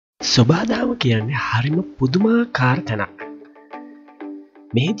සොබාදාම කියන්නේ හරිම පුදුමාකාර තැනක්.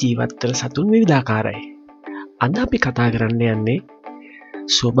 මේ ජීවත්තර සතුන් විවිධාකාරයි. අද අපි කතා කරන්න යන්නේ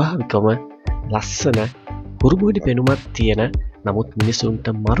ස්වභාවිකම ලස්සන හුරුබුඩි පෙනුමක් තියෙන නමුත් මිනිසුන්ට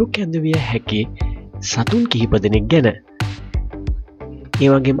මරු කැඳවිය හැකි සතුන් කිහිප දෙනෙක් ගැන. ඒ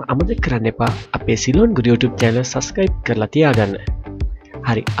වගේම අමතක කරන්න එපා අපේ Ceylon Guru YouTube channel subscribe කරලා තියාගන්න.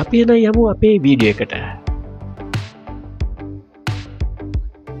 හරි අපි එන යමු අපේ වීඩියෝ එකට.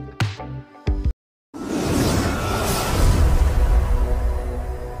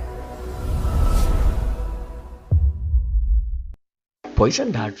 Poison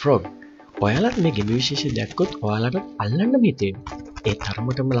dart frog. ඔයාලත් මේ ගෙම්බි විශේෂය දැක්කොත් ඔයාලට අල්ලන්න හිතෙන. ඒ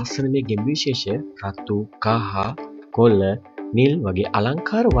තරමටම ලස්සන මේ ගෙම්බි විශේෂය රතු, කහ, කොළ, නිල් වගේ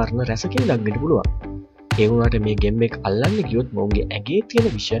අලංකාර වර්ණ රැසකින් දක්වන්න පුළුවන්. ඒ වුණාට මේ ගෙම්බෙක් අල්ලන්න ගියොත් මොවුන්ගේ ඇගේ තියෙන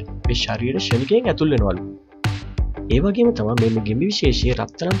විෂ මේ ශරීර ශනිකයෙන් ඇතුල් වෙනවලු. ඒ වගේම තමයි මේ ගෙම්බි විශේෂයේ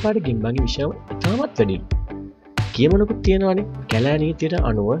රත්තරන් පාට ගෙම්බාගේ විෂය ඉතාමත් වැඩිලු. කියමනකුත් තියෙනවානේ කැලෑ නීතියට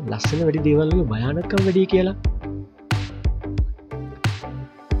අනුව ලස්සන වැඩි දේවල් වල භයානකම් වැඩි කියලා.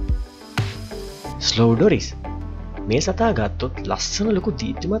 ස්ලෝ ඩොරිස් මේ සතා ගත්තොත් ලස්සන ලොකු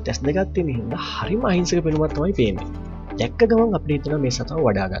දීප්තිමත් ඇස් දෙකක් තියෙන හින්දා හරිම අහිංසක පෙනුමක් තමයි පේන්නේ. දැක්ක ගමන් අපිට හිතෙනවා මේ සතාව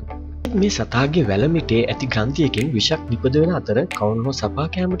වඩා ගන්න. මේ සතාගේ වැලමිටේ ඇති ග්‍රන්ථියකින් විෂක් නිපද වෙන අතර කවුරුන් හෝ සපා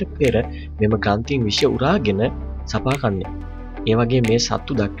කෑමට පෙර මෙම ග්‍රන්ථියෙන් විෂ උරාගෙන සපා කන්නේ. ඒ වගේ මේ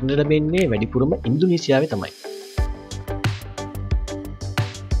සත්තු දක්නට ලැබෙන්නේ වැඩිපුරම ඉන්දුනීසියාවේ තමයි.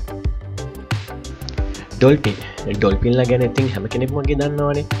 ඩොල්පින්ලා ගැන ඉතින් හැම කෙනෙක්ම වගේ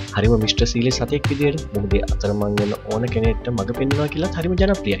දන්නවනේ. හරිම මිෂ්ඨශීලී සතෙක් විදියට මොහොතේ අතරමං වෙන ඕන කෙනෙක්ට මඟ පෙන්වනවා කියලා හරිම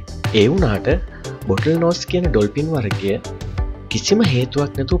ජනප්‍රියයි. ඒ වුණාට බොටල් නෝස් කියන ඩොල්පින් වර්ගය කිසිම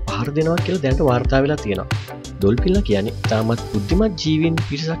හේතුවක් නැතුව පහර දෙනවා කියලා දැනට වාර්තා වෙලා තියෙනවා. ඩොල්පින්ලා කියන්නේ ඉතාමත් බුද්ධිමත් ජීවීන්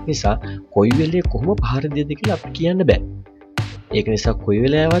පිරිසක් නිසා කොයි වෙලේ කොහොම පහර දෙද කියලා අපිට කියන්න බෑ. ඒක නිසා කොයි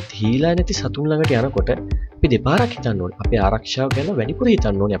වෙලාවවත් හීලා නැති සතුන් ළඟට යනකොට අපි දෙපාරක් හිතන්න ඕනේ. අපේ ආරක්ෂාව ගැන වැඩිපුර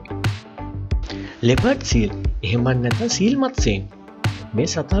හිතන්න ඕනේ අපි. ලෙපර්ඩ් සීල් එහෙම නැත්නම් සීල් මත්ස්‍යයන් මේ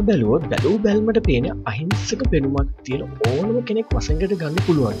සතා බැලුවොත් බැලූ බැල්මට පේන අහිංසක පෙනුමක් තියෙන ඕනම කෙනෙක් වසඟයට ගන්න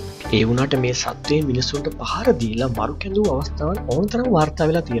පුළුවන්. ඒ වුණාට මේ සත්වයේ මිනිසුන්ට පහර දීලා මරු කැඳවූ අවස්ථාවන් ඕනතරම් වාර්තා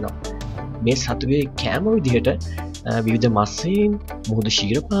වෙලා තියෙනවා. මේ සතුගේ කෑම විදිහට විවිධ මත්ස්‍යයන්, මුහුදු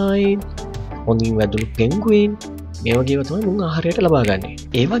ക്ഷීරපායන්, හොඳින් වැදුණු පෙන්ගුයින් මේ වගේම තමයි මුන් ආහාරයට ලබා ගන්න.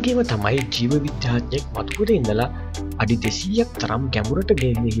 ඒ වගේම තමයි ජීව විද්‍යාඥයෙක් මතුපිට ඉඳලා අඩි 200ක් තරම් ගැඹුරට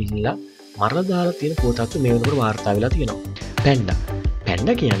ගෙනිහිල්ලා මරලා දාලා තියෙන පොතක් මේ වෙනකොට වාර්තා වෙලා තියෙනවා.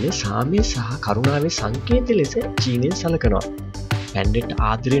 පැන්ඩා කියන්නේ සාමය සහ කරුණාවේ සංකේත ලෙස චීනයෙන් සැලකනවා. පැන්ඩෙට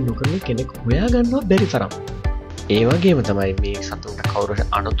ආදරය නොකරන කෙනෙක් හොයාගන්නවත් බැරි තරම්. ඒ වගේම තමයි මේ සතුන්ට කවුරුහරි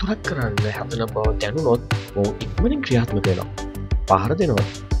අනතුරක් කරන්න හදන බව දැනුනොත් මොවුන් ඉක්මනින් ක්‍රියාත්මක වෙනවා. පහර දෙනවා.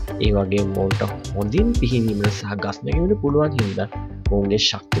 ඒ වගේම මොවුන්ට හොඳින් පිහිනීමට සහ ගස් නැගෙන්න පුළුවන් හින්දා මොවුන්ගේ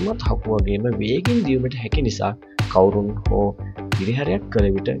ශක්තිමත් හපු වගේම වේගින් දියුමට හැකි නිසා කවුරුන් හෝ පිරිහරයක් කළ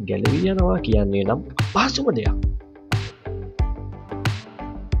විට ගැලවී යනවා කියන්නේ නම් අපහසුම දෙයක්.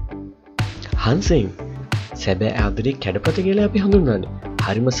 හංසෙන් සැබෑ ආදරේ කැඩපත කියලා අපි හඳුන්වන්නේ.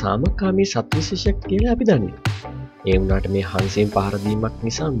 හරිම සාමකාමී සත්ත්ව විශේෂයක් කියලා අපි දන්නේ. ඒ වුණාට මේ හංසෙන් පහර දීමක්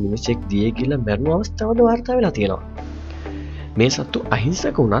නිසා මිනිසෙක් දියේ ගිහලා මැරුණු අවස්ථාවද වාර්තා වෙලා තියෙනවා. මේ සත්තු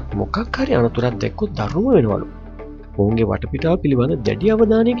අහිංසක වුණත් මොකක් හරි අනතුරක් දැක්කොත් දරුණු වෙනවලු. මොවුන්ගේ වටපිටාව පිළිබඳ දැඩි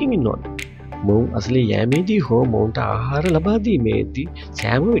අවධානයකින් ඉන්නවලු. මොවුන් අසලේ යෑමේදී හෝ මොවුන්ට ආහාර ලබා දීමේදී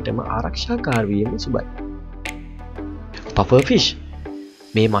සෑම විටම ආරක්ෂාකාර වීම සුබයි. පෆර් ෆිෂ්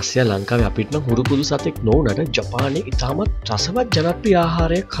මේ මත්ස්‍යයා ලංකාවේ අපිට නම් හුරුපුදු සතෙක් නොවුනට ජපානයේ ඉතාමත් රසවත් ජනප්‍රිය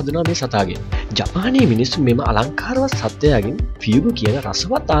ආහාරයක් හදනවා මේ සතාගෙන්. ජපානයේ මිනිස්සු මෙම අලංකාරවත් සත්වයාගෙන් ෆියුගු කියන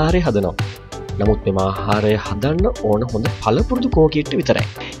රසවත් ආහාරය හදනවා. නමුත් මෙම ආහාරය හදන්න ඕන හොඳ පළපුරුදු කෝකියෙක්ට විතරයි.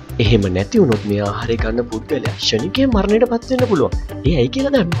 එහෙම නැති වුණොත් මේ ආහාරය ගන්න පුද්ගලයා ක්ෂණිකයෙන් මරණයට පත් වෙන්න පුළුවන්. ඒ ඇයි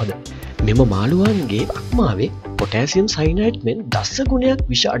කියලා දන්නවද? මෙම මාළුවන්ගේ අක්මාවේ පොටෑසියම් සයනයිඩ් මෙන් දස ගුණයක්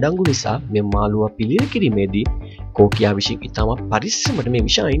විෂ අඩංගු නිසා මේ මාළුවා පිළියෙල කිරීමේදී කෝකියා විෂ ඉතාම පරිස්සමට මේ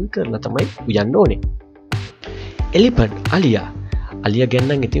විෂ අයින් කරලා තමයි උයන්න ඕනේ. එලිෆන්ට් අලියා ගැන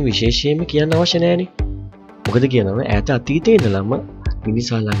නම් ඉතින් විශේෂයෙන්ම කියන්න අවශ්‍ය නැහැනේ. මොකද කියනම ඈත අතීතයේ ඉඳලම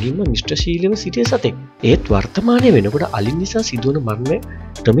මිනිසා ළඟින්ම මිෂ්ඨශීලීව සිටිය සතෙක්. ඒත් වර්තමානයේ වෙනකොට අලින් නිසා සිදුවන මරණ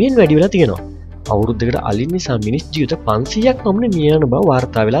ක්‍රමයෙන් වැඩි වෙලා තියෙනවා. අවුරුද්දකට අලින් නිසා මිනිස් ජීවිත 500ක් පමණ මිය යන බව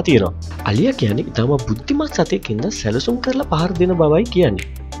වාර්තා වෙලා තියෙනවා. අලියා කියන්නේ ඊටම බුද්ධිමත් සතෙක්ින්ද සැලසුම් කරලා පහර දෙන බවයි කියන්නේ.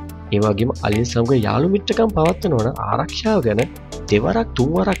 ඒ වගේම අලින් සමග යාළු මිත්‍රකම් පවත්වනවන ආරක්ෂාව ගැන දෙවරක්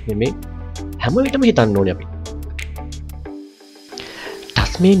තුන්වරක් නෙමෙයි හැම විටම හිතන්න ඕනේ අපි.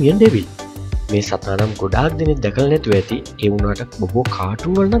 ටස්මේනියන් ඩෙවිල් මේ සතා නම් ගොඩාක් දෙනෙක් දැකලා නැතුව ඇති. ඒ වුණාට බොහෝ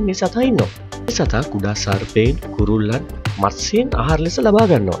කාටුන් වල නම් මේ සතා ඉන්නවා. මේ සතා කුඩා සර්පේන්, කුරුල්ලන්, මත්ස්‍යයන් ආහාර ලෙස ලබා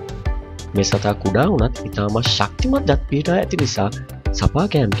ගන්නවා. මේ සතා කුඩා වුණත් ඉතාමත් ශක්තිමත් දත් පිහිටා ඇති නිසා සපා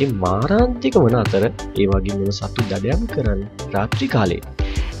කෑමකින් මාරාන්තික වන අතර ඒ වගේ මෙම සතු දඩයම් කරන්න රාත්‍රී කාලේ.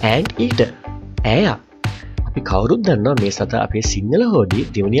 ඇන්ඩ් ඊට ඇයා අපි කවුරුත් දන්නවා මේ සතා අපේ සිංහල හෝඩි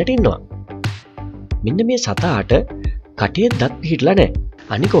දෙවනියට ඉන්නවා. මෙන්න මේ සතාට කටේ දත් පිහිටලා නැහැ.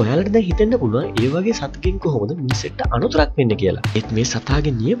 අනික ඔයාලට දැන් හිතෙන්න පුළුවන් ඒ වගේ සතකින් කොහොමද මිනිසෙක්ට අනුතරක් වෙන්නේ කියලා. ඒත් මේ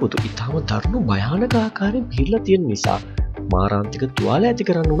සතාගේ නියපොතු ඉතාම දරුණු භයානක ආකාරයෙන් පිහිටලා තියෙන නිසා මාරාන්තික තුවාල ඇති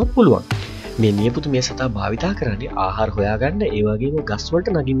කරන්න උනත් පුළුවන්. මේ නියපොතු මේ සතා භාවිතා කරන්නේ ආහාර හොයාගන්න ඒ වගේම ගස්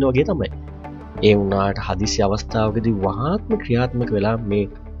වලට නගින්න වගේ තමයි. ඒ වුණාට හදිසි අවස්ථාවකදී වහාත්ම ක්‍රියාත්මක වෙලා මේ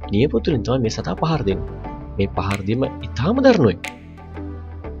නියපොතුලින් තමයි මේ සතා පහර දෙන්නේ. මේ පහර දීම ඉතාම දරුණුයි.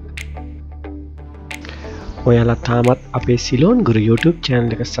 ඔයාලා තාමත් අපේ Ceylon Guru YouTube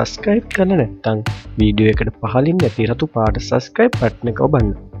channel එක subscribe කරලා නැත්නම් වීඩියෝ එකට පහලින් නැති රතු පාට subscribe button එක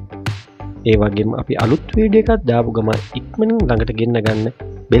ඔබන්න. ඒ වගේම අපි අලුත් වීඩියෝ එකක් දාපු ගමන් ඉක්මනින් ළඟට ගෙන්න ගන්න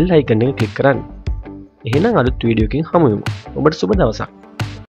bell icon එක click කරන්න. එහෙනම් අලුත් වීඩියෝ එකකින් හමු වෙමු. ඔබට සුබ දවසක්.